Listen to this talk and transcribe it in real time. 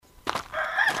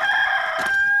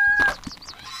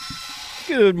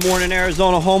Good morning,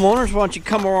 Arizona homeowners. Why don't you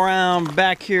come around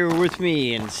back here with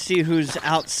me and see who's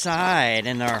outside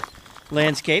in our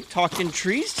landscape talking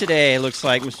trees today. Looks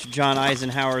like Mr. John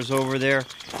Eisenhower's over there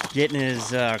getting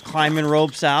his climbing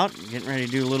ropes out, getting ready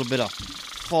to do a little bit of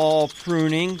fall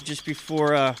pruning just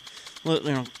before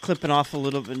clipping off a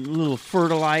little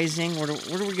fertilizing. What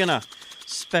are we gonna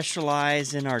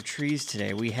specialize in our trees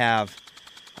today? We have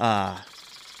how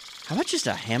about just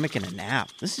a hammock and a nap?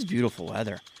 This is beautiful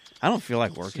weather. I don't feel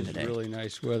like working today. Really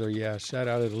nice weather, yeah. Sat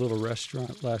out at a little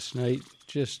restaurant last night.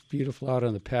 Just beautiful out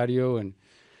on the patio and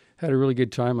had a really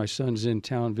good time. My son's in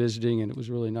town visiting, and it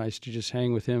was really nice to just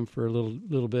hang with him for a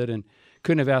little bit, and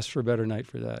couldn't have asked for a better night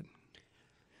for that.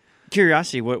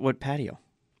 Curiosity, what patio?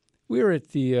 We were at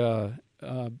the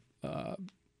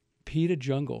Peta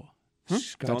Jungle.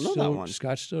 Don't know that one.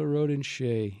 Scottsdale Road in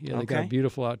Shea. Yeah, they got a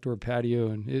beautiful outdoor patio,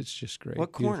 and it's just great.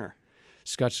 What corner?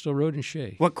 Scottsdale Road in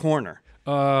Shea. What corner?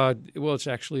 Well, it's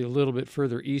actually a little bit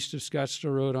further east of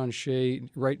Scottsdale Road on Shea,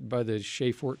 right by the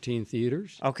Shea 14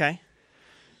 theaters. Okay.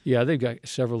 Yeah, they've got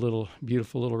several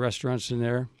beautiful little restaurants in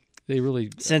there. They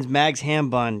really... Since Mag's Ham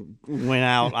Bun went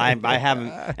out, I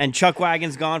haven't... And Chuck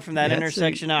Wagon's gone from that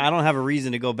intersection now. I don't have a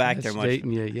reason to go back there much.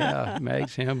 Dating you, yeah.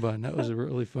 Mag's Ham Bun. That was a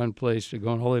really fun place,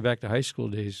 going all the way back to high school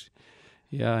days.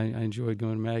 Yeah, I enjoyed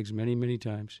going to Mag's many, many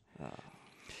times.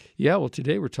 Yeah, well,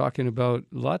 today we're talking about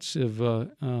lots of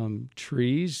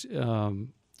trees.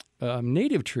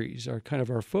 Native trees are kind of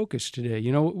our focus today.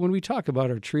 You know, when we talk about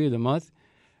our tree of the month,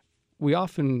 we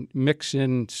often mix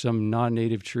in some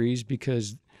non-native trees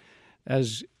because,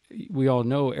 as we all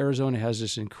know, Arizona has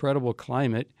this incredible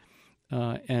climate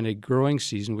and a growing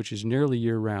season, which is nearly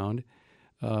year-round.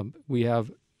 We have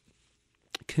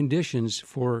conditions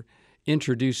for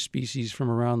introduced species from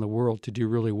around the world to do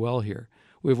really well here.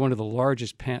 We have one of the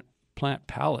largest plant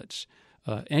palettes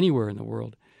anywhere in the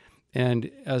world. And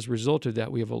as a result of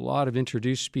that, we have a lot of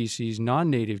introduced species,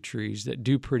 non-native trees that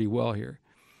do pretty well here.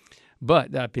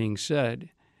 But that being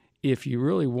said, if you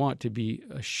really want to be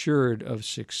assured of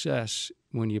success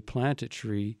when you plant a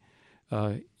tree,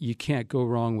 you can't go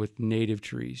wrong with native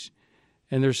trees.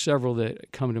 And there's several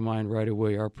that come to mind right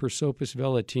away. Our Prosopis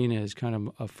velutina is kind of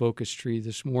a focus tree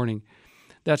this morning.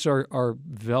 That's our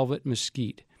velvet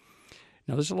mesquite.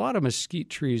 Now, there's a lot of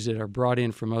mesquite trees that are brought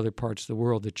in from other parts of the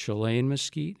world, the Chilean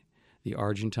mesquite, the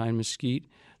Argentine mesquite.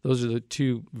 Those are the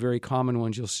two very common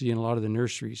ones you'll see in a lot of the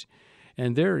nurseries.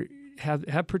 And they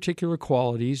have particular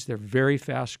qualities. They're very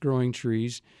fast-growing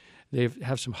trees. They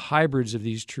have some hybrids of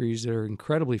these trees that are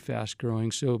incredibly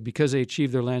fast-growing. So because they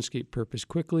achieve their landscape purpose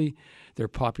quickly, they're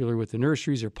popular with the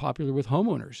nurseries. They're popular with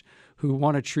homeowners who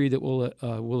want a tree that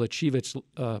will achieve its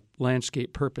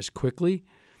landscape purpose quickly.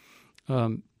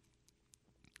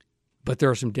 But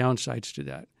there are some downsides to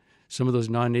that. Some of those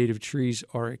non-native trees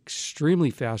are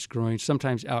extremely fast-growing,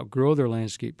 sometimes outgrow their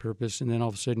landscape purpose, and then all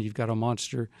of a sudden you've got a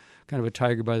monster, kind of a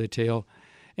tiger by the tail,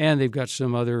 and they've got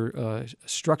some other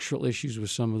structural issues with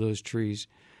some of those trees,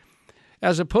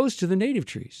 as opposed to the native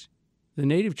trees. The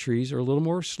native trees are a little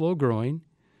more slow-growing.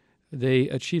 They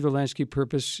achieve their landscape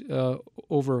purpose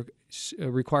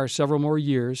require several more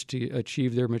years to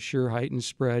achieve their mature height and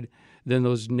spread than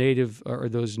those native or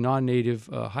those non-native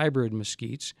hybrid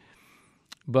mesquites,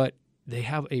 but they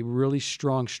have a really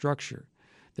strong structure.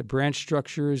 The branch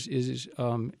structures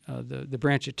the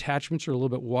branch attachments are a little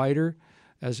bit wider,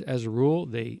 as a rule.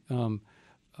 They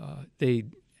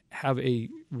have a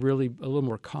little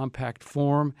more compact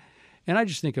form, and I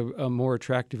just think a more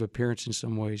attractive appearance in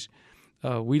some ways.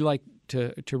 We like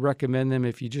to recommend them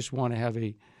if you just want to have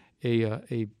a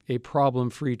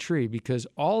problem-free tree, because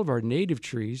all of our native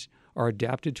trees are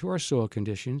adapted to our soil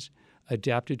conditions,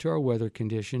 adapted to our weather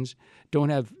conditions,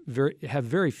 have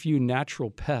very few natural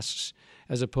pests,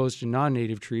 as opposed to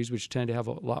non-native trees, which tend to have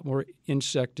a lot more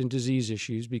insect and disease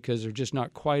issues because they're just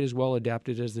not quite as well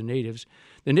adapted as the natives.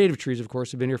 The native trees, of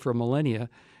course, have been here for millennia,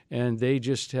 and they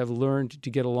just have learned to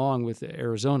get along with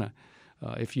Arizona.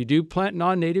 If you do plant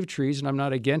non-native trees, and I'm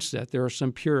not against that, there are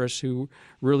some purists who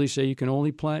really say you can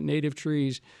only plant native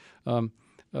trees.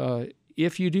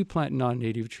 If you do plant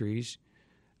non-native trees,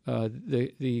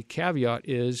 the caveat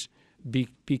is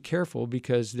be careful,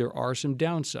 because there are some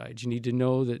downsides. You need to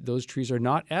know that those trees are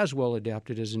not as well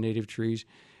adapted as the native trees,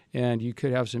 and you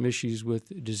could have some issues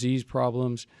with disease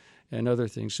problems and other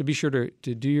things. So be sure to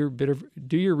do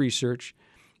your research.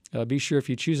 Be sure if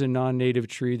you choose a non-native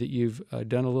tree that you've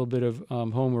done a little bit of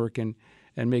homework and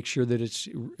make sure that it's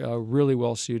really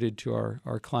well suited to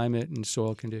our climate and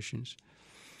soil conditions.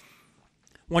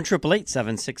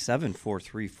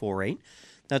 1-888-767-4348.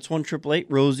 That's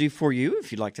 1-888-ROSIE for you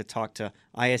if you'd like to talk to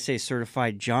ISA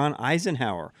certified John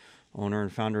Eisenhower. owner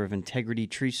and founder of Integrity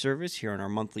Tree Service, here on our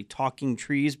monthly Talking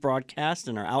Trees broadcast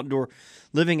and our Outdoor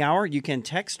Living Hour. You can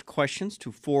text questions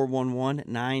to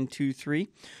 411-923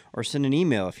 or send an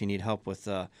email if you need help with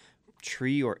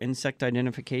tree or insect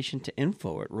identification to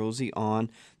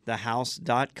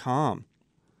info@rosieonthehouse.com.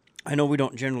 I know we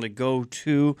don't generally go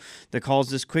to the calls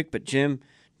this quick, but Jim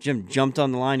jumped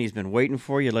on the line. He's been waiting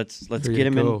for you. Let's get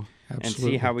him in and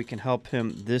see how we can help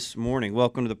him this morning.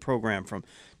 Welcome to the program from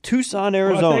Tucson,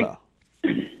 Arizona.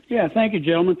 Thank you,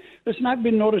 gentlemen. Listen, I've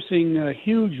been noticing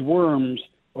huge worms,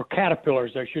 or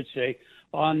caterpillars, I should say,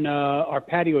 on our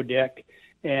patio deck.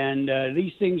 And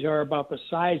these things are about the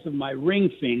size of my ring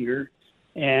finger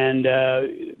and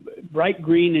bright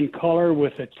green in color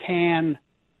with a tan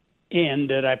end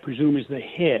that I presume is the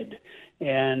head.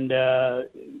 And I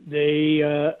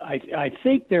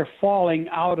think they're falling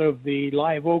out of the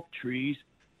live oak trees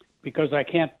because I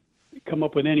can't come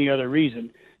up with any other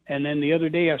reason. And then the other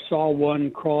day I saw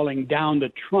one crawling down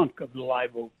the trunk of the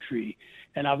live oak tree.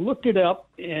 And I've looked it up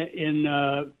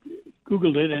Googled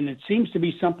it, and it seems to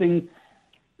be something,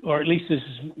 or at least this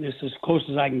is as close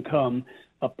as I can come,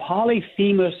 a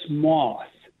Polyphemus moth.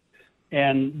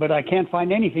 But I can't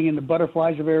find anything in the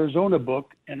Butterflies of Arizona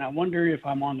book, and I wonder if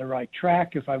I'm on the right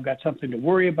track, if I've got something to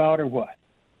worry about or what.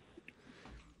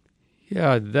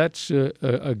 Yeah, that's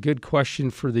a good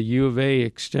question for the U of A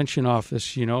Extension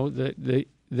Office. You know,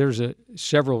 there's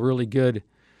several really good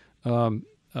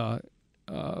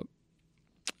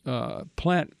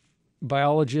plant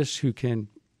biologists who can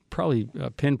probably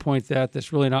pinpoint that.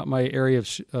 That's really not my area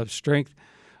of strength.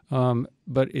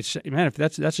 But if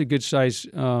that's a good size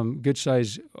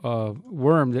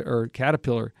worm or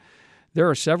caterpillar. There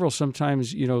are several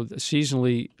sometimes,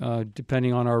 seasonally,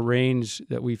 depending on our rains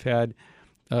that we've had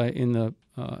in the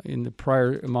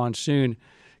prior monsoon,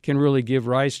 can really give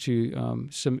rise to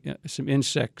some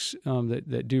insects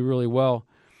that do really well.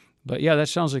 But yeah, that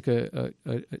sounds like an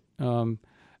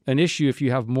issue if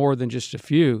you have more than just a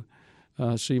few.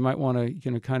 So you might want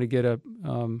to kind of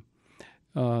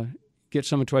get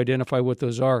someone to identify what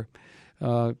those are.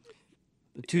 The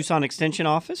Tucson Extension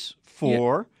Office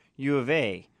for U of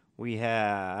A. We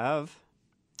have,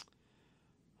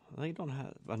 they don't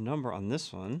have a number on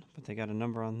this one, but they got a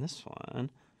number on this one.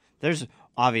 There's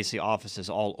obviously offices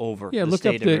all over the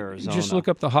state of Arizona. Just look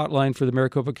up the hotline for the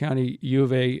Maricopa County U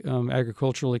of A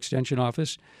Agricultural Extension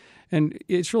Office. And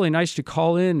it's really nice to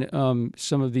call in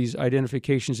some of these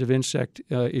identifications of insect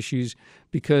issues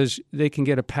because they can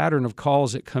get a pattern of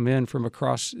calls that come in from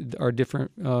across our different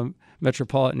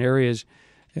metropolitan areas.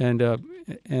 And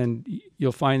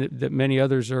you'll find that many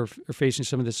others are facing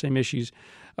some of the same issues.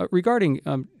 Regarding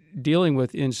dealing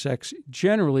with insects,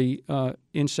 generally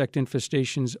insect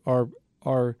infestations are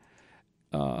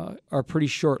pretty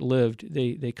short-lived.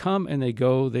 They come and they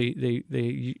go.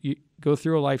 You go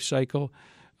through a life cycle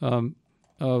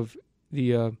of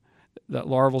that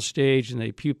larval stage, and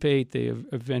they pupate. They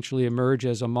eventually emerge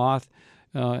as a moth,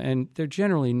 and they're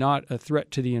generally not a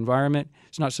threat to the environment.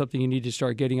 It's not something you need to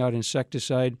start getting out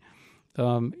insecticide.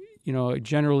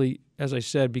 Generally, as I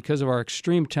said, because of our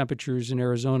extreme temperatures in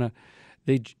Arizona,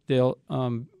 they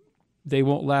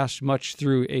won't last much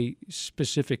through a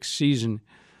specific season.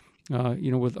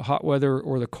 With the hot weather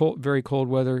or the very cold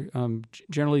weather,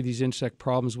 generally these insect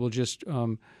problems will just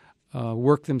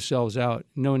work themselves out.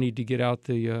 No need to get out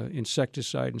the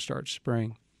insecticide and start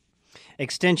spraying.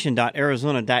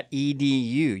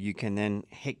 Extension.arizona.edu. You can then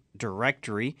hit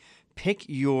directory, pick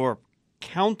your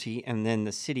county and then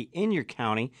the city in your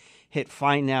county, hit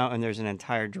find now, and there's an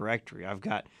entire directory. I've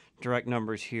got direct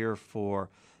numbers here for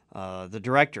the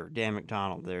director, Dan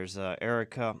McDonald. There's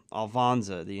Erica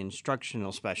Alvanza, the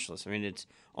instructional specialist. I mean, it's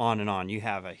on and on. You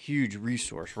have a huge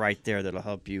resource right there that'll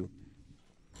help you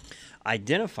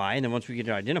identify, and then once we get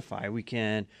to identify, we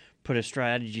can put a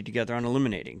strategy together on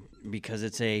eliminating. Because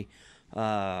it's a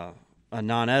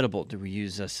non-edible, do we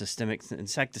use a systemic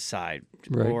insecticide?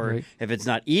 Right. If it's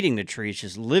not eating the tree, it's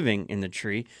just living in the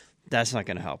tree, that's not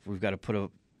going to help. We've got to put a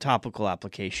topical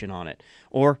application on it.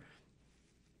 Or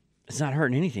it's not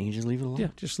hurting anything, you just leave it alone. Yeah,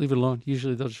 just leave it alone.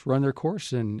 Usually they'll just run their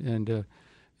course, and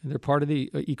they're part of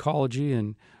the ecology,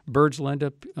 and birds will end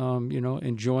up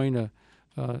enjoying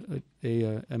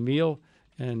a meal,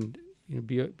 and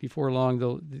before long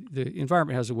the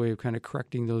environment has a way of kind of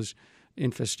correcting those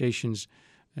infestations.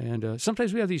 And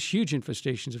sometimes we have these huge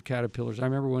infestations of caterpillars. I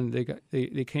remember when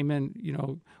they came in,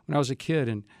 when I was a kid,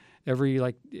 and every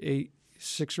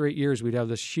 6 or 8 years we'd have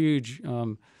this huge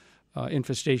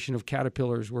infestation of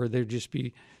caterpillars where there'd just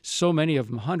be so many of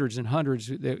them, hundreds and hundreds.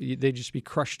 They'd just be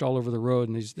crushed all over the road,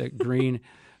 and that green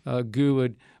goo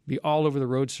would be all over the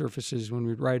road surfaces when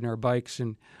we'd ride in our bikes,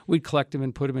 and we'd collect them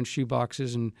and put them in shoe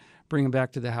boxes and bring them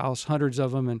back to the house, hundreds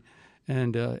of them,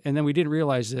 and then we didn't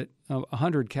realize that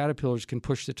 100 caterpillars can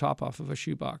push the top off of a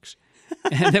shoebox.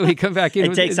 And then we come back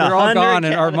in, they're all gone,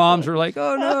 and our moms were like,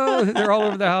 "Oh no, they're all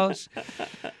over the house."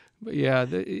 But yeah,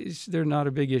 they're not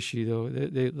a big issue though.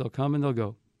 They'll come and they'll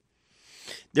go.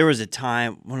 There was a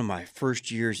time, one of my first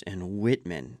years in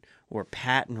Whitman, or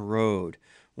Patton Road,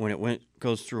 when it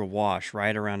goes through a wash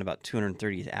right around about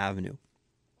 230th Avenue.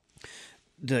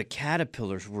 The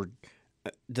caterpillars were,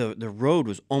 the road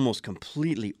was almost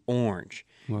completely orange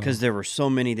because there were so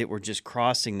many that were just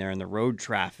crossing there in the road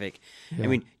traffic. Yeah. I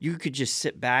mean, you could just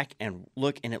sit back and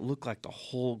look, and it looked like the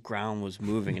whole ground was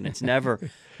moving, and it's never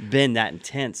been that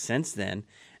intense since then.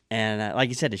 And like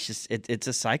you said, it's just it's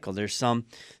a cycle. There's some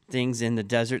things in the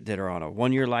desert that are on a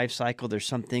 1-year life cycle. There's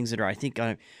some things that are, I think,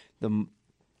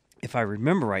 if I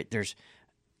remember right, there's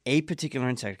a particular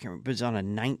insect, I can't remember, but it's on a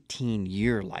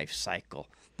 19-year life cycle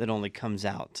that only comes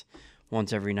out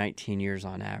once every 19 years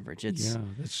on average.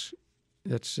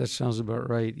 That sounds about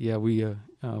right. Yeah, we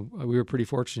were pretty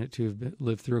fortunate to have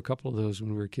lived through a couple of those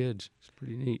when we were kids. It's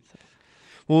pretty neat.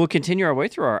 Well, we'll continue our way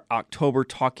through our October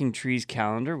Talking Trees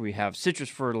calendar. We have citrus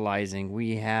fertilizing.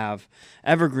 We have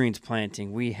evergreens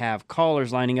planting. We have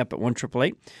callers lining up at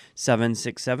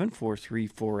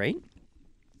 1-888-767-4348.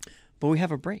 But we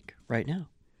have a break right now.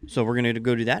 So we're going to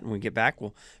go do that. When we get back,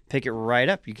 we'll pick it right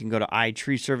up. You can go to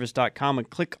itreeservice.com and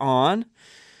click on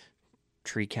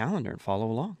Tree Calendar and follow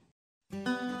along.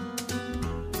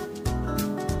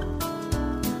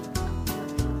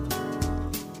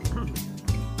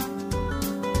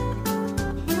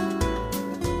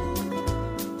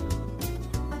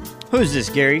 Who's this,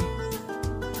 Gary?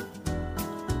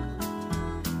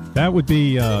 That would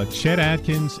be Chet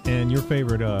Atkins and your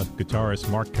favorite guitarist,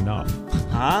 Mark Knopf.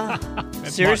 Huh?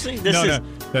 Seriously? No,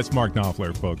 that's Mark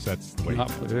Knopfler, folks. That's what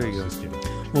Knopfler. There you go.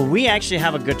 Well, we actually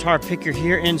have a guitar picker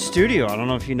here in studio. I don't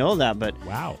know if you know that, but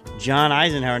wow. John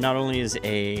Eisenhower not only is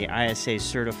a ISA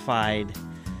certified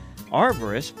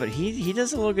arborist, but he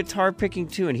does a little guitar picking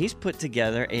too, and he's put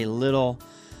together a little,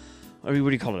 what do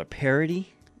you call it, a parody?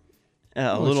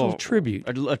 Little tribute.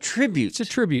 A tribute. It's a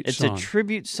tribute song. It's a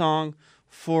tribute song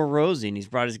for Rosie, and he's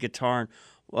brought his guitar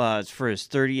it's for his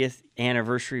 30th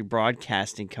anniversary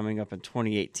broadcasting coming up in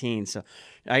 2018. So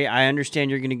I understand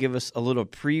you're going to give us a little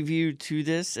preview to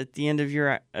this at the end of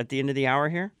the hour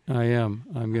here. I am.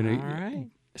 I'm going to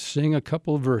sing a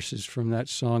couple of verses from that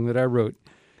song that I wrote.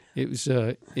 It was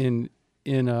in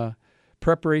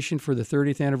preparation for the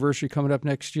 30th anniversary coming up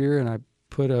next year, and I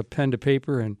put a pen to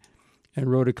paper and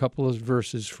wrote a couple of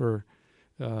verses for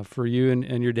you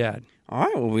and your dad. All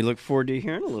right. Well, we look forward to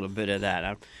hearing a little bit of that.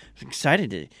 I'm excited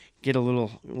to get a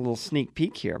little sneak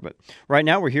peek here. But right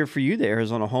now, we're here for you, the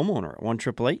Arizona homeowner, at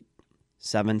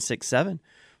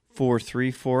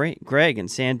 1-888-767-4348. Greg and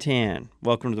Santan,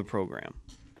 welcome to the program.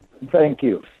 Thank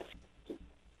you.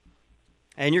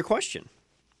 And your question?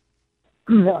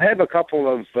 I have a couple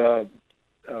of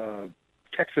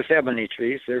Texas ebony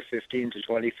trees. They're 15 to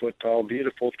 20 foot tall,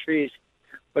 beautiful trees.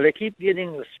 But I keep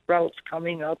getting the sprouts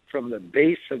coming up from the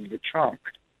base of the trunk.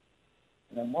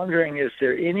 And I'm wondering, is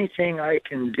there anything I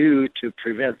can do to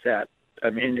prevent that? I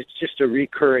mean, it's just a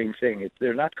recurring thing.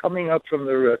 They're not coming up from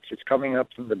the roots. It's coming up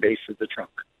from the base of the trunk.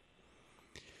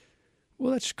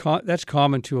 Well, that's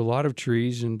common to a lot of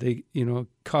trees, and they,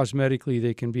 cosmetically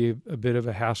they can be a bit of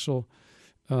a hassle.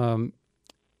 And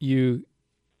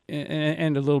a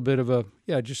little bit of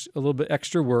just a little bit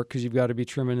extra work because you've got to be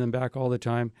trimming them back all the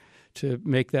time to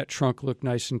make that trunk look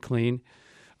nice and clean.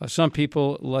 Some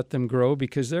people let them grow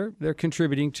because they're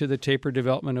contributing to the taper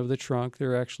development of the trunk.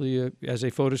 They're actually, as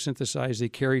they photosynthesize, they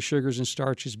carry sugars and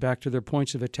starches back to their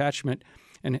points of attachment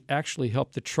and actually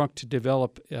help the trunk to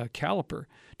develop a caliper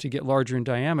to get larger in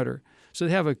diameter. So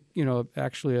they have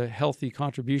actually a healthy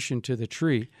contribution to the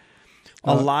tree.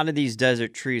 A lot of these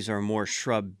desert trees are more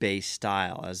shrub-based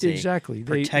style as a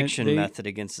protection method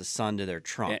against the sun to their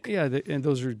trunk. Yeah, and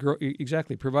those are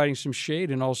providing some shade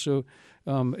and also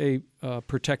a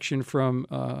protection from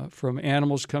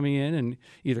animals coming in and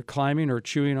either climbing or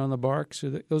chewing on the bark.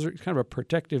 So those are kind of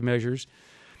protective measures.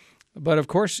 But of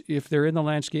course, if they're in the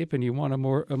landscape and you want a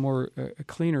more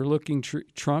cleaner looking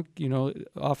trunk,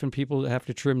 often people have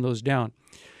to trim those down.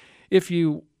 If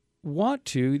you want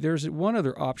to, there's one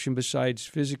other option besides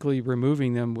physically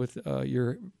removing them with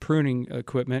your pruning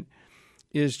equipment,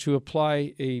 is to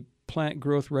apply a plant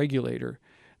growth regulator.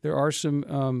 There are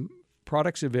some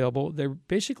products available. They're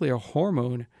basically a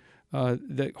hormone,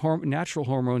 natural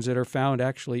hormones that are found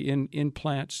actually in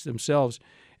plants themselves,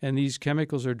 and these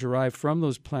chemicals are derived from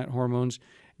those plant hormones.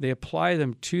 they apply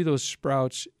them to those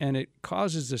sprouts, and it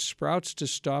causes the sprouts to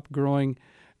stop growing,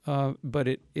 but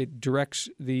it directs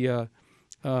the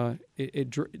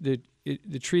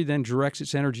tree then directs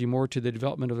its energy more to the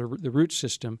development of the root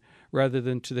system rather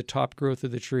than to the top growth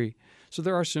of the tree. So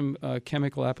there are some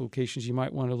chemical applications you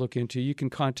might want to look into. You can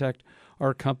contact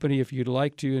our company if you'd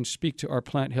like to and speak to our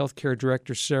plant health care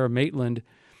director, Sarah Maitland,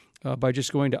 by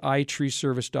just going to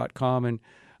itreeservice.com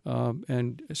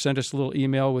and send us a little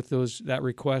email with that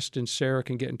request, and Sarah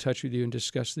can get in touch with you and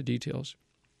discuss the details.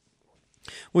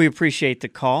 We appreciate the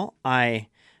call. I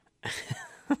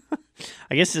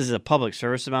guess this is a public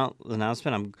service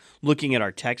announcement. I'm looking at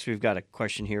our text. We've got a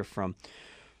question here from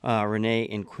Renee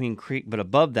in Queen Creek, but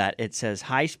above that it says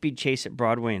high-speed chase at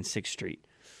Broadway and 6th Street.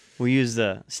 We use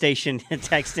the station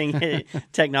texting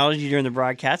technology during the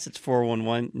broadcast. It's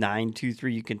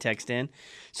 411-923. You can text in.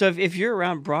 So if you're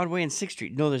around Broadway and 6th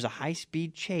Street, there's a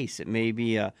high-speed chase. It may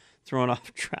be throwing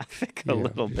off traffic a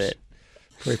little bit.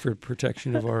 Pray for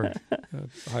protection of our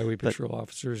highway patrol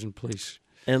officers and police.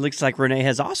 It looks like Renee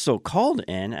has also called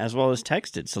in as well as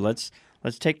texted. So let's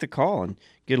take the call and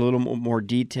get a little more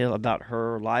detail about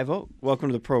her live oak. Welcome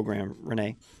to the program,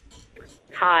 Renee.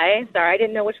 Hi. Sorry, I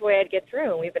didn't know which way I'd get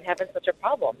through, and we've been having such a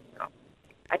problem. So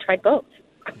I tried both.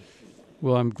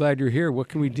 Well, I'm glad you're here. What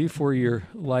can we do for your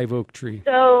live oak tree?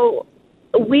 So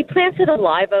we planted a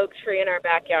live oak tree in our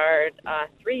backyard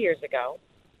 3 years ago,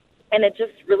 and it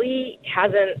just really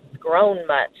hasn't grown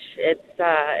much. It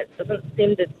doesn't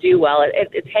seem to do well.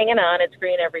 It's hanging on. It's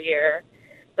green every year,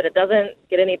 but it doesn't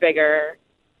get any bigger.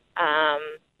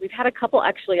 We've had a couple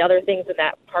actually other things in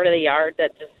that part of the yard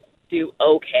that just do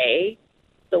okay.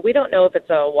 So we don't know if it's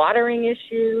a watering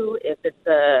issue, if it's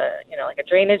a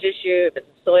drainage issue, if it's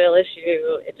a soil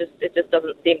issue. It just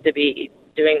doesn't seem to be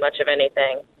doing much of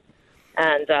anything.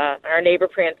 And our neighbor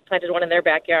planted one in their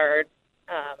backyard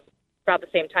about the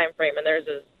same time frame, and theirs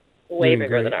is way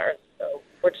bigger than ours. So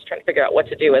we're just trying to figure out what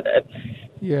to do with it.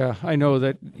 Yeah, I know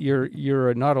that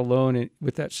you're not alone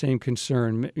with that same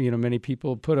concern. Many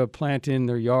people put a plant in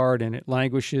their yard and it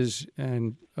languishes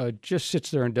and just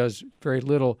sits there and does very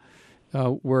little.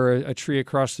 Where a tree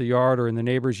across the yard or in the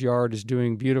neighbor's yard is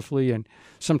doing beautifully, and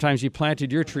sometimes you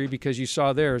planted your tree because you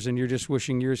saw theirs, and you're just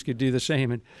wishing yours could do the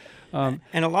same. And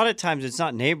a lot of times it's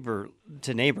not neighbor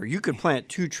to neighbor. You could plant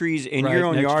two trees in your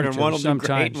own yard, and one will do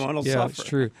great, and one will suffer. Yeah, it's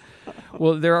true.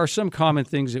 Well, there are some common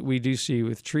things that we do see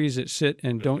with trees that sit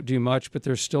and don't do much, but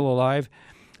they're still alive.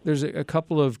 There's a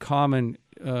couple of common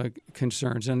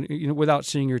concerns, and without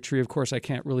seeing your tree, of course, I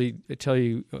can't really tell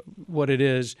you what it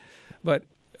is, but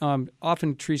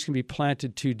often trees can be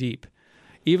planted too deep.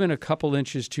 Even a couple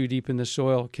inches too deep in the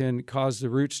soil can cause the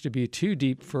roots to be too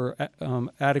deep for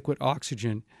adequate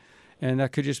oxygen. And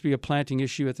that could just be a planting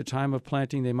issue at the time of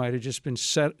planting. They might have just been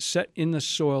set in the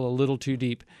soil a little too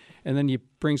deep. And then you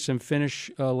bring some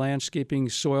finish landscaping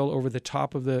soil over the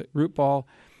top of the root ball,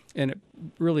 and it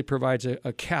really provides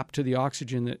a cap to the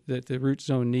oxygen that the root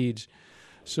zone needs.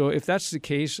 So if that's the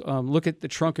case, look at the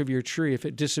trunk of your tree. If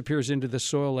it disappears into the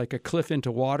soil like a cliff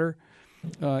into water,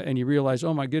 and you realize,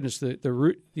 oh my goodness,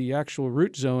 the actual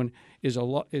root zone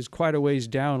is quite a ways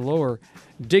down lower,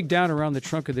 dig down around the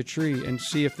trunk of the tree and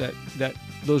see if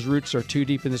those roots are too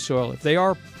deep in the soil. If they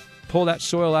are, pull that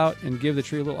soil out and give the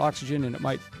tree a little oxygen, and it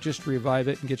might just revive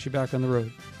it and get you back on the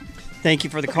road. Thank you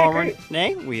for the call,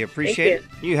 Renee. We appreciate it.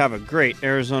 You have a great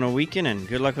Arizona weekend, and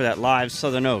good luck with that live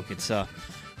Southern Oak. It's a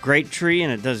great tree,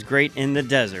 and it does great in the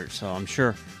desert, so I'm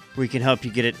sure we can help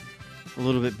you get it a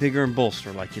little bit bigger and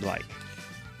bolster like you like.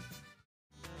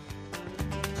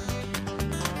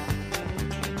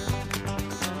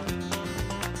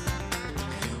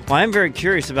 Well, I'm very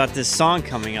curious about this song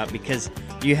coming up because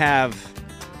you have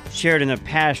shared in the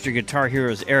past your Guitar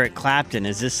Heroes Eric Clapton.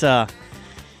 Is this a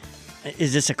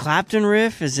Clapton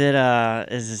riff? Is it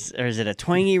a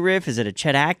twangy riff? Is it a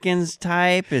Chet Atkins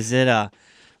type? Is it a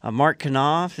Mark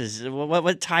Knopf?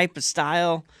 What type of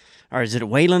style? Or is it a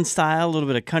Waylon style, a little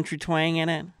bit of country twang in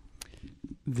it?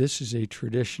 This is a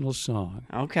traditional song.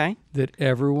 Okay. That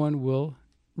everyone will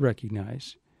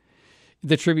recognize.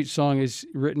 The tribute song is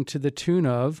written to the tune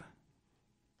of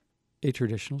a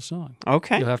traditional song.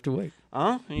 Okay. You'll have to wait.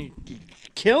 Oh, you're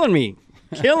killing me.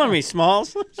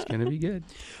 Smalls. It's going to be good.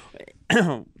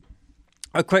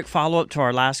 A quick follow-up to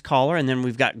our last caller, and then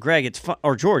we've got Greg.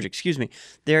 Or George, excuse me.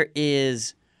 There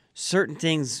is certain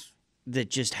things that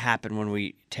just happen when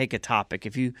we take a topic.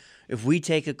 If we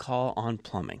take a call on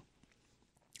plumbing,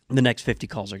 the next 50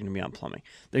 calls are going to be on plumbing.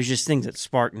 There's just things that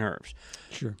spark nerves.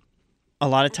 Sure. A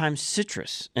lot of times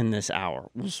citrus in this hour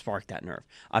will spark that nerve.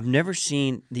 I've never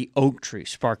seen the oak tree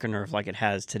spark a nerve like it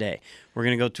has today. We're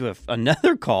going to go to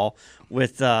another call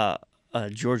with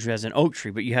George, who has an oak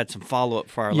tree, but you had some follow-up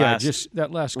for our Yeah, last. just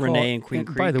that last call. Renee and Queen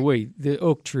Creek. By the way, the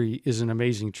oak tree is an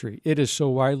amazing tree. It is so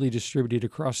widely distributed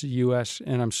across the U.S.,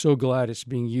 and I'm so glad it's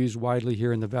being used widely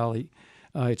here in the Valley.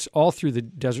 It's all through the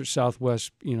desert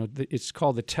Southwest. It's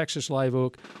called the Texas live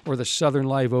oak or the Southern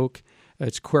live oak.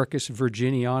 It's Quercus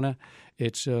virginiana.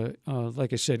 It's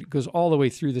like I said, it goes all the way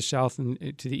through the south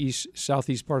and to the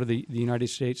southeast part of the United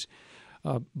States.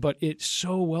 But it's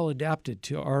so well adapted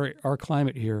to our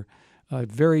climate here.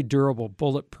 Very durable,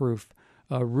 bulletproof,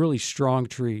 really strong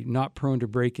tree, not prone to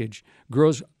breakage.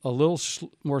 Grows a little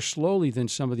more slowly than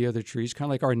some of the other trees, kind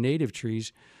of like our native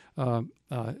trees. Some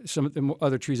of the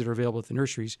other trees that are available at the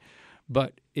nurseries,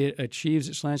 but it achieves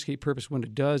its landscape purpose when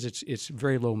it does. It's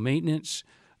very low maintenance.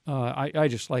 I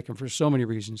just like them for so many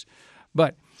reasons.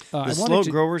 But the slow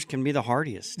growers can be the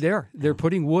hardiest. They're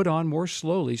putting wood on more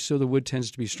slowly, so the wood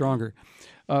tends to be stronger.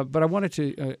 But I wanted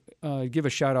to give a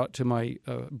shout out to my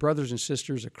brothers and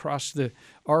sisters across the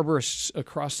arborists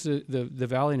across the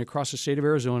valley and across the state of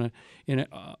Arizona.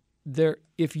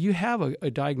 If you have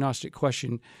a diagnostic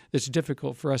question that's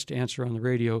difficult for us to answer on the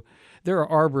radio, there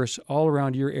are arborists all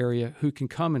around your area who can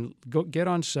come and get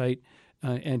on site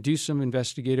and do some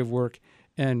investigative work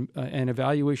and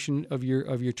evaluation of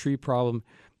your tree problem,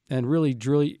 and really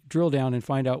drill down and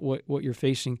find out what you're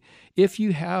facing. If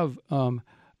you have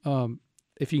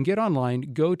if you can get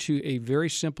online, go to a very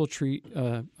simple tree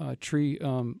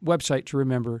website to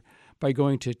remember by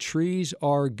going to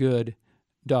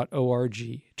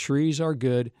treesaregood.org.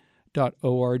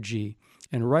 Treesaregood.org.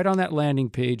 And right on that landing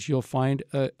page, you'll find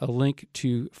a link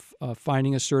to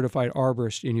finding a certified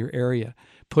arborist in your area.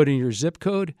 Put in your zip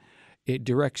code.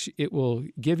 It will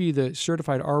give you the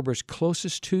certified arborist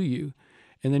closest to you,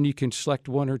 and then you can select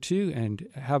one or two and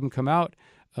have them come out,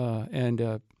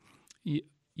 and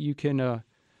you can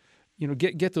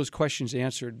get those questions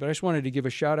answered. But I just wanted to give a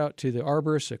shout out to the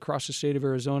arborists across the state of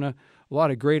Arizona. A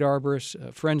lot of great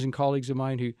arborists, friends and colleagues of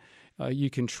mine who you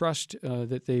can trust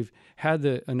that they've had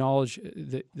the knowledge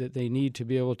that they need to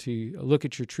be able to look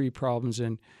at your tree problems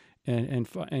and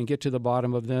get to the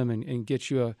bottom of them and give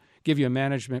you a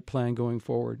management plan going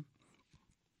forward.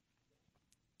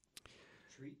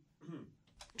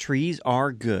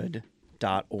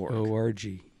 Treesaregood.org.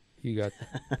 O-R-G. You got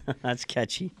that. That's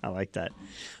catchy. I like that.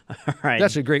 All right.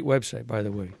 That's a great website, by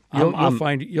the way.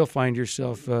 You'll find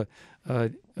yourself going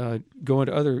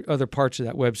to other parts of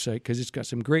that website because it's got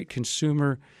some great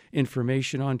consumer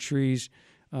information on trees.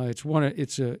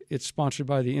 It's sponsored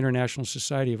by the International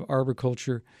Society of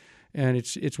Arboriculture, and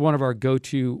it's one of our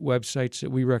go-to websites that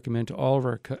we recommend to all of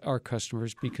our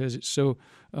customers because it's so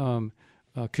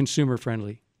consumer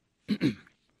friendly.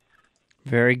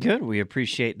 Very good. We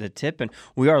appreciate the tip, and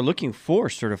we are looking for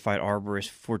certified arborists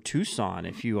for Tucson.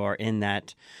 If you are in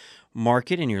that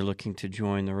market and you're looking to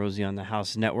join the Rosie on the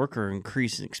House network or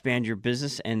increase and expand your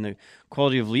business and the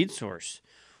quality of lead source,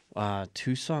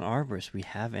 Tucson arborists, we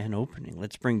have an opening.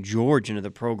 Let's bring George into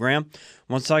the program.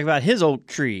 Wants to talk about his oak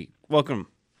tree. Welcome.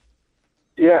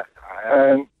 Yeah,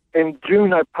 in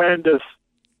June I planted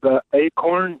the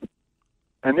acorn,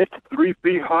 and it's 3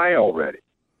 feet high already.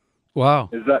 Wow.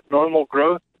 Is that normal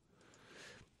growth?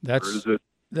 That's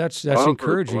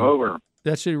encouraging.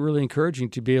 That's really encouraging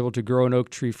to be able to grow an oak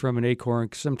tree from an acorn.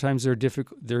 Sometimes they're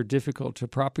difficult to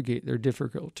propagate. They're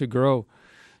difficult to grow.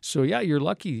 So yeah, you're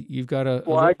lucky. You've got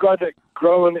I got it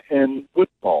growing in wood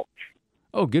mulch.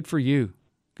 Oh, good for you.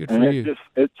 Good for you.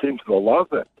 It seems to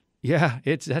love it. Yeah,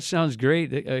 that sounds great.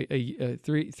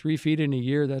 3 feet in a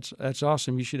year. That's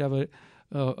awesome. You should have a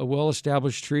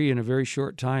well-established tree in a very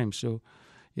short time. So.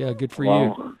 Yeah, good for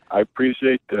you. I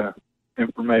appreciate the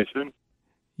information.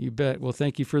 You bet. Well,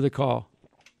 thank you for the call.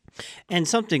 And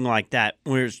something like that,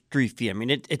 where it's 3 feet, I mean,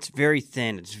 it's very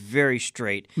thin, it's very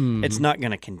straight. Mm-hmm. It's not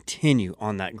going to continue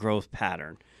on that growth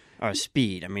pattern or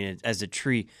speed. I mean, as the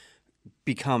tree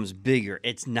becomes bigger,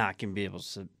 it's not going to be able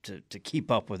to keep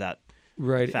up with that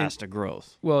faster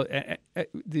growth. Well,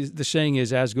 the saying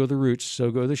is, as go the roots,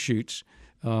 so go the shoots.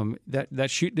 That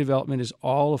shoot development is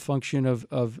all a function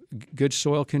of good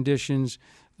soil conditions,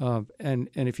 and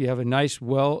if you have a nice,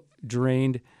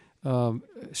 well-drained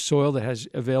soil that has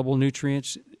available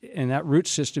nutrients, and that root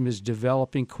system is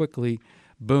developing quickly,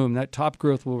 boom, that top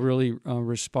growth will really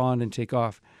respond and take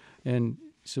off. And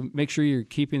so make sure you're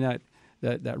keeping that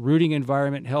rooting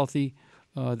environment healthy.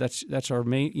 That's our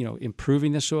main,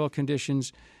 improving the soil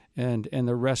conditions, and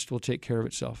the rest will take care of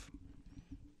itself.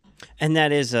 And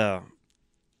that is a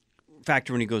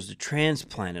factor when he goes to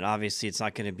transplant it. Obviously, it's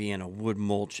not going to be in a wood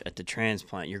mulch at the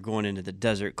transplant. You're going into the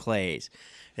desert clays.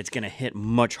 It's going to hit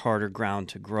much harder ground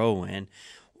to grow in.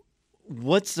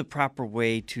 What's the proper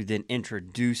way to then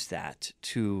introduce that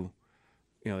to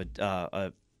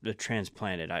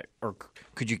transplanted? Or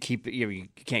could you keep it? You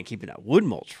can't keep it in wood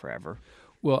mulch forever.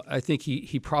 Well, I think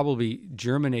he probably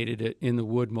germinated it in the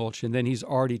wood mulch, and then he's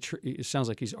already. It sounds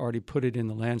like he's already put it in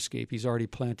the landscape. He's already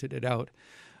planted it out.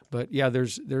 But yeah,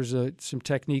 there's some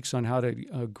techniques on how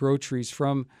to grow trees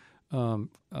from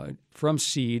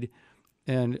seed,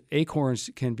 and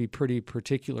acorns can be pretty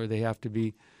particular. They have to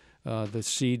be the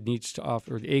seed needs to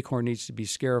or the acorn needs to be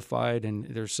scarified, and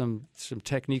there's some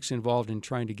techniques involved in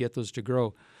trying to get those to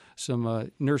grow.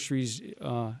 Some nurseries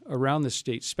around the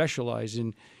state specialize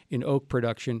in oak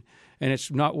production, and it's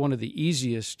not one of the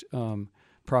easiest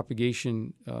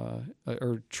propagation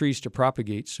or trees to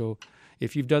propagate. So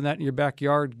if you've done that in your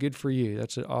backyard, good for you.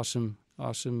 That's an awesome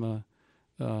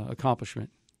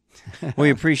accomplishment. We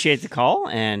appreciate the call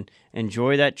and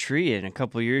enjoy that tree. In a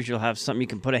couple of years, you'll have something you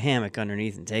can put a hammock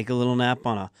underneath and take a little nap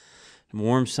on a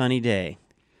warm, sunny day.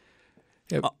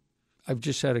 Yeah, I've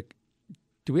just had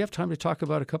do we have time to talk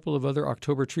about a couple of other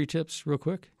October tree tips real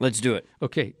quick? Let's do it.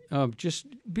 Okay. Just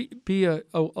be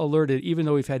alerted, even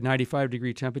though we've had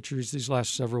 95-degree temperatures these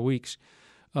last several weeks,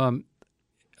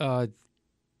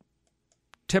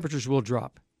 temperatures will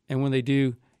drop. And when they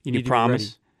do, you need to promise? be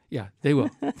ready. Yeah, they will.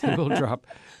 They will drop.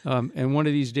 And one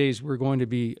of these days we're going to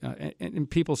be, and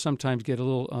people sometimes get a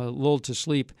little lulled to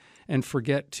sleep and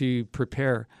forget to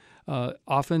prepare.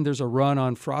 Often there's a run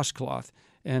on frost cloth,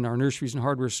 and our nurseries and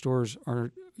hardware stores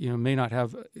may not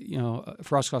have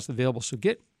frost cloth available. So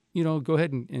go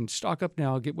ahead and stock up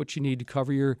now. Get what you need to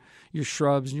cover your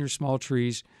shrubs and your small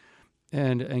trees,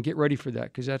 and get ready for that,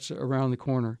 because that's around the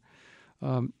corner.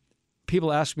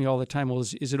 People ask me all the time, well,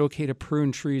 is it okay to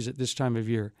prune trees at this time of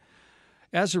year?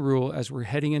 As a rule, as we're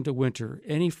heading into winter,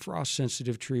 any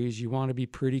frost-sensitive trees, you want to be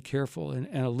pretty careful and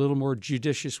a little more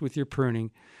judicious with your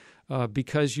pruning,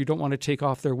 because you don't want to take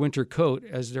off their winter coat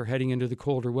as they're heading into the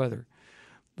colder weather.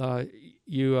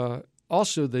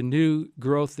 Also, the new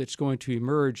growth that's going to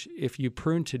emerge, if you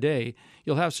prune today,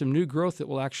 you'll have some new growth that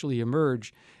will actually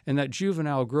emerge, and that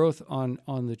juvenile growth on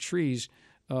the trees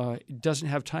doesn't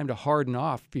have time to harden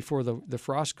off before the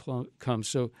frost comes.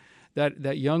 So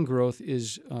that young growth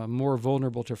is more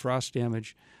vulnerable to frost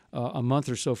damage a month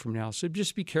or so from now. So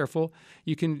just be careful.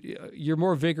 Your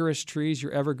more vigorous trees,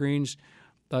 your evergreens,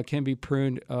 can be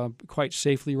pruned quite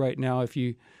safely right now.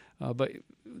 But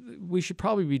we should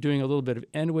probably be doing a little bit of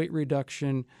end weight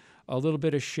reduction, a little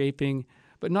bit of shaping,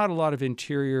 but not a lot of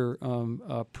interior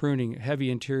pruning, heavy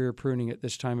interior pruning at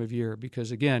this time of year, because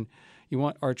again, you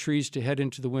want our trees to head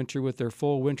into the winter with their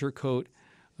full winter coat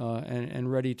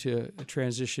and ready to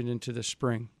transition into the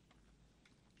spring.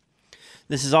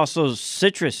 This is also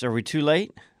citrus. Are we too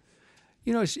late?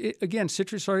 Again,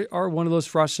 citrus are one of those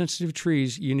frost-sensitive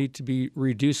trees. You need to be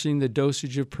reducing the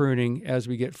dosage of pruning as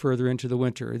we get further into the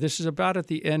winter. This is about at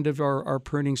the end of our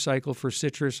pruning cycle for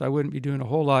citrus. I wouldn't be doing a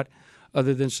whole lot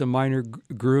other than some minor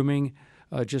grooming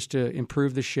just to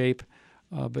improve the shape,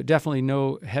 but definitely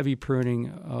no heavy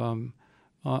pruning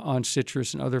on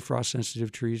citrus and other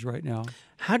frost-sensitive trees right now.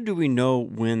 How do we know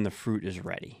when the fruit is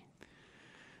ready?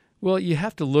 Well, you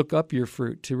have to look up your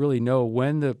fruit to really know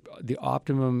when the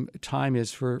optimum time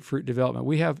is for fruit development.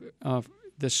 We have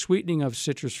the sweetening of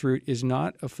citrus fruit is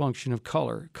not a function of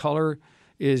color. Color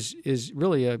is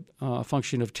really a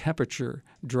function of temperature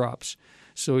drops.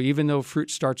 So even though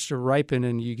fruit starts to ripen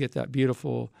and you get that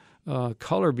beautiful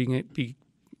color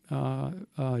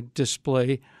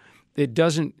display,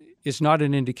 it's not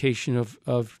an indication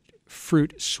of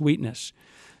fruit sweetness.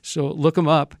 So look them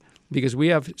up, because we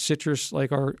have citrus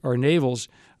like our navels,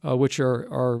 which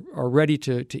are ready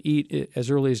to eat as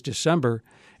early as December.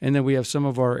 And then we have some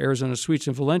of our Arizona Sweets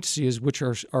and Valencias, which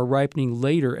are ripening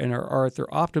later and are at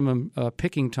their optimum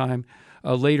picking time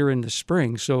later in the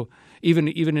spring. So even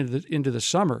into the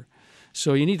summer.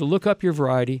 So you need to look up your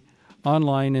variety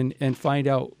online and find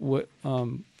out what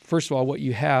first of all what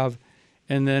you have,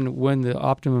 and then when the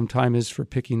optimum time is for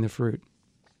picking the fruit.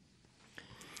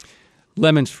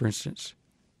 Lemons, for instance,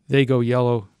 they go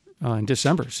yellow in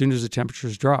December as soon as the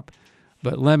temperatures drop.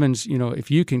 But lemons, if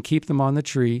you can keep them on the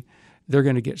tree, they're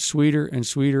going to get sweeter and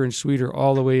sweeter and sweeter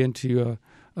all the way into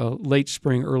late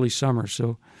spring, early summer.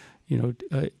 So,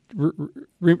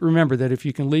 remember that if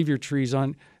you can leave your trees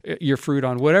on, your fruit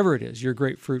on, whatever it is, your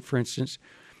grapefruit, for instance,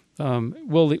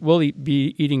 we'll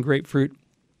be eating grapefruit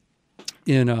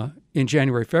in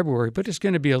January, February, but it's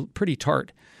going to be pretty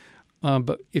tart.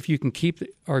 But if you can keep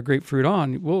our grapefruit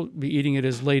on, we'll be eating it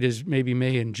as late as maybe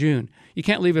May and June. You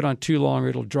can't leave it on too long or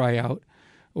it'll dry out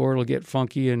or it'll get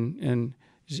funky, and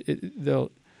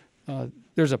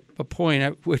there's a point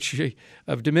at which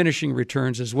of diminishing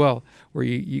returns as well, where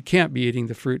you can't be eating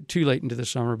the fruit too late into the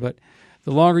summer. But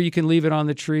the longer you can leave it on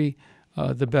the tree,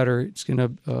 the better. It's going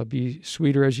to be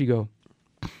sweeter as you go.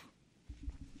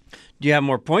 Do you have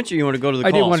more points, or you want to go to the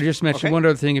calls? I did want to just mention Okay. one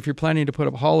other thing. If you're planning to put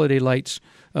up holiday lights,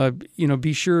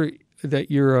 be sure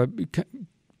that you're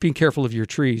being careful of your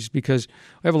trees, because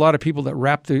I have a lot of people that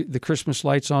wrap the Christmas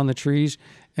lights on the trees,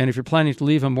 and if you're planning to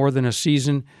leave them more than a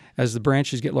season, as the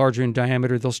branches get larger in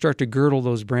diameter, they'll start to girdle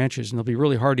those branches, and they'll be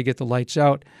really hard to get the lights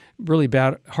out. Really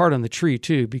hard on the tree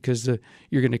too, because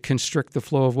you're going to constrict the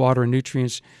flow of water and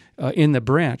nutrients in the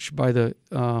branch by the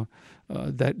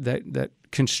that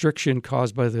constriction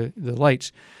caused by the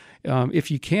lights. If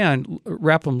you can,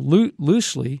 wrap them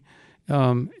loosely,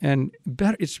 and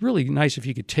it's really nice if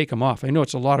you could take them off. I know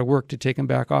it's a lot of work to take them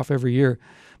back off every year,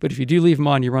 but if you do leave them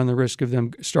on, you run the risk of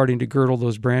them starting to girdle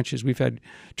those branches. We've had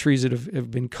trees that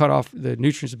have been cut off, the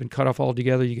nutrients have been cut off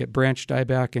altogether. You get branch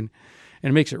dieback, and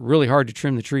it makes it really hard to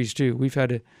trim the trees too. We've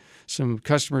had some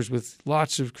customers with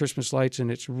lots of Christmas lights, and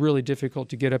it's really difficult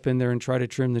to get up in there and try to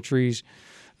trim the trees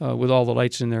with all the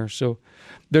lights in there. So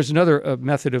there's another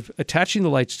method of attaching the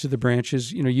lights to the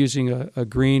branches, using a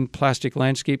green plastic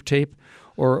landscape tape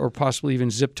or possibly even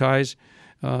zip ties.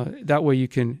 That way you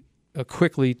can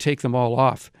quickly take them all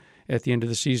off at the end of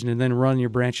the season, and then run your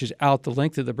branches out the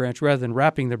length of the branch. Rather than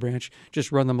wrapping the branch,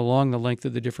 just run them along the length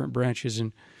of the different branches,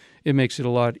 and it makes it a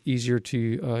lot easier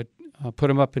to put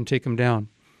them up and take them down.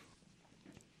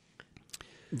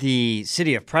 The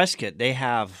city of Prescott, they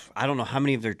have, I don't know how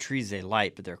many of their trees they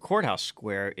light, but their courthouse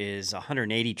square is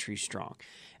 180 trees strong.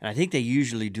 And I think they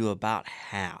usually do about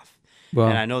half. Wow.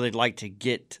 And I know they'd like to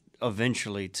get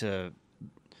eventually to,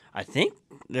 I think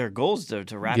their goal is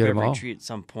to wrap Get 'em every all. tree at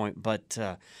some point. But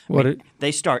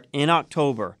They start in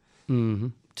October Mm-hmm.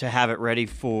 to have it ready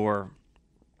for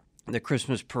the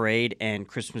Christmas parade and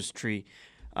Christmas tree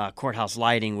courthouse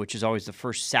lighting, which is always the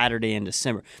first Saturday in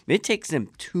December. It takes them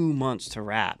 2 months to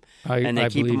wrap, and they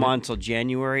keep believe them it. on until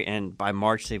January, and by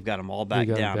March they've got them all back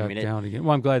They got down. it back down again.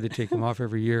 Well, I'm glad they take them off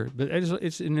every year, but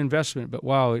it's an investment. But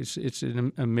wow, it's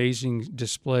an amazing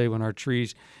display when our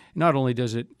trees. Not only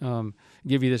does it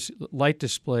give you this light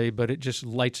display, but it just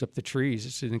lights up the trees.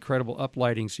 It's an incredible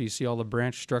uplighting, so you see all the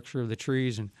branch structure of the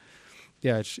trees, and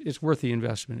yeah, it's worth the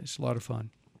investment. It's a lot of fun.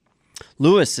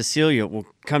 Louis, Cecilia, we'll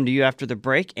come to you after the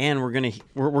break, and we're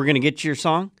gonna get your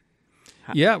song.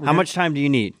 Yeah. How much time do you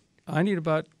need? I need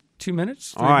about 2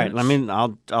 minutes. All right,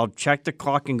 I'll check the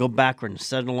clock and go backward and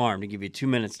set an alarm to give you 2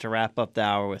 minutes to wrap up the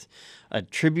hour with a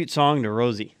tribute song to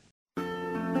Rosie.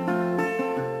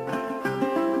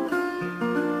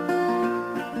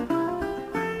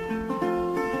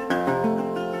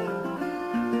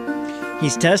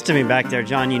 He's testing me back there,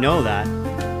 John. You know that.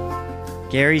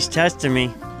 Gary's testing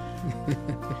me.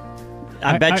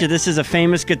 I bet you this is a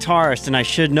famous guitarist, and I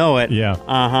should know it. Yeah.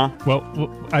 Uh-huh.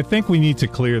 Well, I think we need to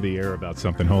clear the air about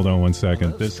something. Hold on one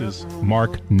second. This is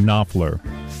Mark Knopfler.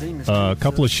 A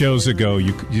couple of shows ago,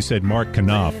 you said Mark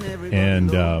Knopf,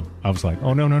 and I was like,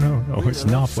 oh, no, it's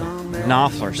Knopfler.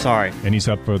 Knopfler, sorry. And he's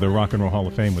up for the Rock and Roll Hall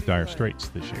of Fame with Dire Straits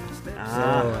this year.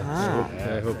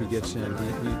 I hope he gets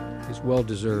in. He's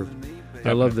well-deserved.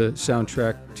 I love the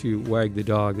soundtrack to Wag the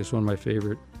Dog. It's one of my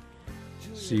favorite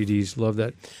CDs. Love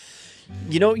that.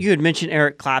 You know, you had mentioned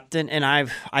Eric Clapton, and I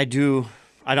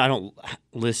don't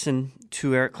listen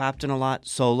to Eric Clapton a lot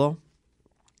solo,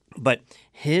 but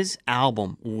his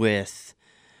album with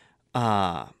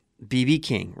B.B.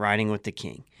 King, Riding with the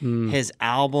King, his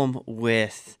album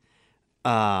with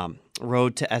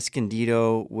Road to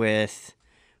Escondido with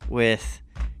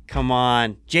come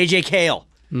on, J.J. Cale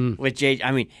with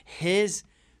his.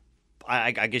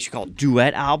 I guess you call it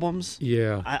duet albums.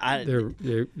 Yeah,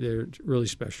 they're really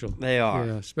special. They are.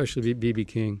 Yeah, especially B.B.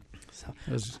 King. That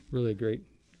was really a great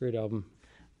album.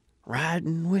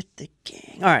 Riding with the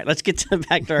King. All right, let's get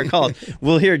back to our calls.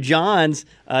 We'll hear John's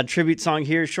tribute song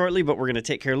here shortly, but we're going to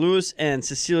take care of Louis and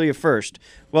Cecilia first.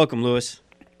 Welcome, Louis.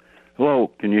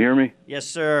 Hello, can you hear me? Yes,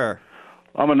 sir.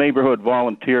 I'm a neighborhood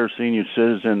volunteer, senior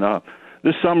citizen.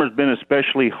 This summer's been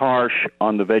especially harsh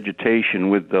on the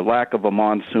vegetation with the lack of a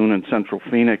monsoon in central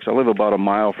Phoenix. I live about a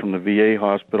mile from the VA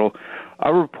hospital. I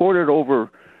reported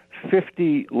over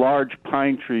 50 large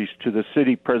pine trees to the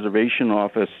city preservation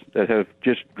office that have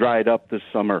just dried up this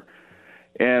summer.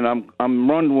 And I'm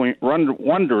wondering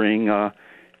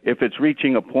if it's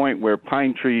reaching a point where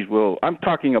pine trees will, I'm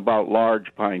talking about large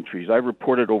pine trees. I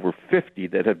reported over 50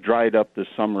 that have dried up this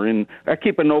summer. I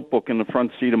keep a notebook in the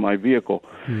front seat of my vehicle.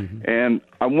 Mm-hmm. And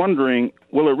I'm wondering,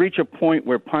 will it reach a point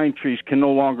where pine trees can no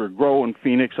longer grow in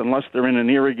Phoenix unless they're in an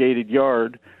irrigated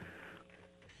yard?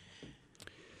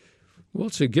 Well,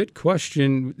 it's a good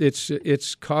question.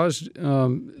 It's caused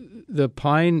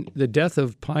the death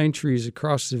of pine trees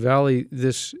across the valley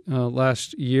this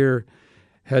last year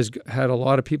has had a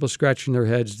lot of people scratching their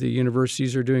heads. The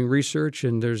universities are doing research,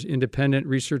 and there's independent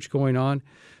research going on,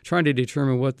 trying to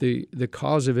determine what the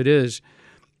cause of it is,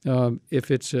 if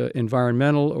it's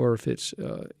environmental or if it's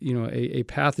a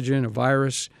pathogen, a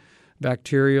virus,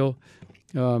 bacterial.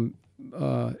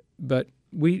 But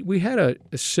we had a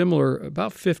similar,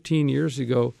 about 15 years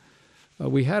ago,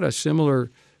 we had a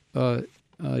similar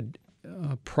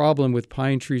problem with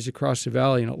pine trees across the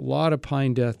valley, and a lot of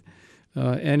pine death.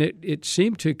 And it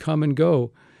seemed to come and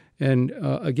go. And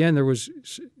again, there was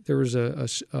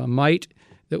a mite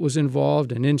that was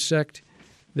involved, an insect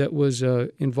that was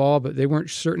involved, but they weren't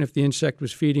certain if the insect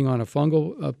was feeding on a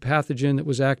fungal pathogen that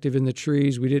was active in the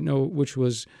trees. We didn't know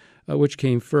which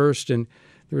came first, and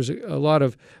there was a lot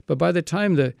of. But by the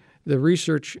time the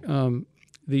research,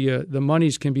 the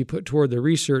monies can be put toward the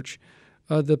research,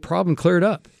 the problem cleared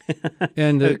up,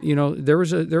 and there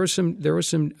was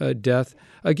some death.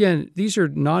 Again, these are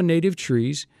non-native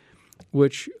trees,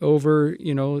 which over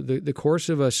the course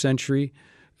of a century,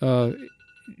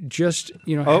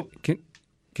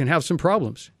 can have some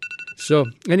problems. So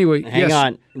anyway, hang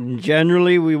on.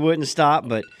 Generally, we wouldn't stop,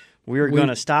 but we're going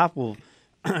to stop. We'll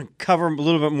cover a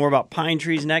little bit more about pine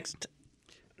trees next.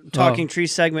 Talking Tree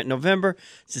segment November.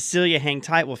 Cecilia, hang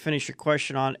tight. We'll finish your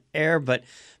question on air. But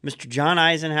Mr. John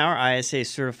Eisenhower, ISA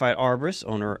certified arborist,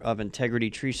 owner of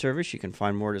Integrity Tree Service. You can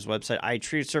find more at his website,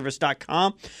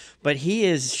 itreeservice.com. But he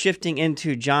is shifting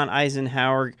into John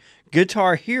Eisenhower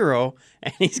Guitar Hero,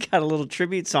 and he's got a little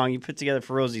tribute song he put together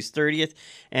for Rosie's 30th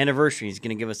anniversary. He's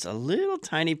going to give us a little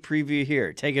tiny preview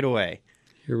here. Take it away.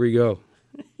 Here we go.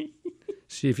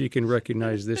 See if you can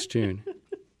recognize this tune.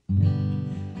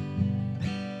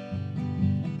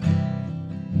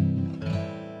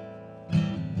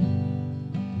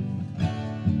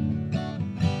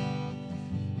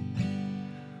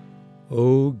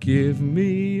 Oh, give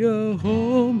me a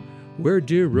home where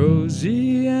dear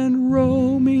Rosie and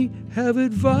Romy have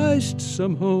advised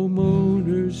some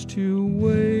homeowners to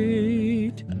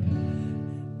wait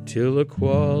till a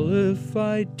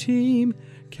qualified team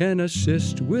can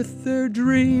assist with their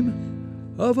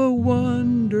dream of a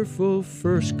wonderful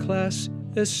first-class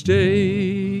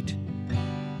estate.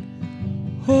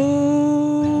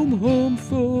 Home, home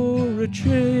for a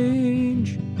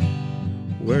change,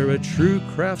 where a true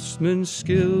craftsman's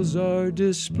skills are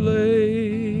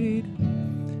displayed,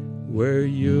 where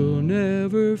you'll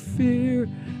never fear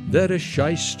that a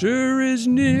shyster is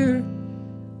near,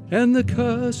 and the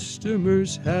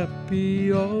customer's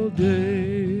happy all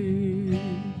day.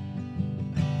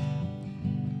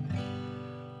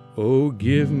 Oh,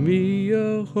 give me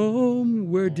a home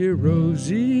where dear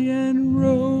Rosie and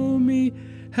Romy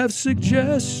have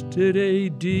suggested a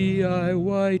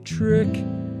DIY trick,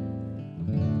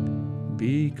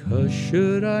 because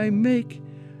should I make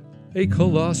a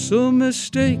colossal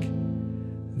mistake,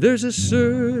 there's a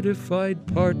certified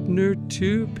partner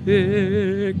to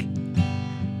pick.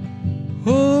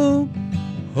 Home,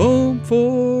 home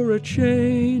for a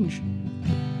change,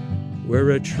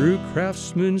 where a true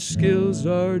craftsman's skills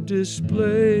are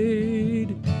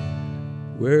displayed,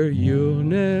 where you'll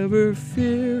never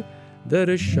fear that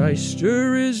a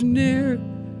shyster is near,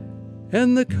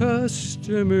 and the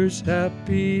customer's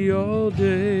happy all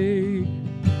day.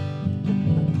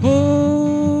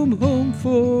 Home, home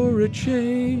for a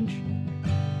change,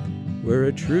 where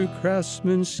a true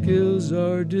craftsman's skills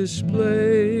are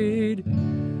displayed,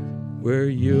 where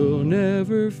you'll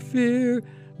never fear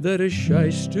that a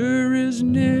shyster is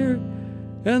near,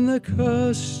 and the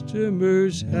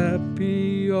customer's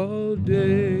happy all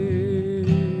day.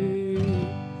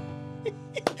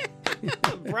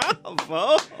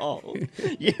 Bravo!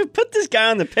 You put this guy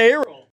on the payroll.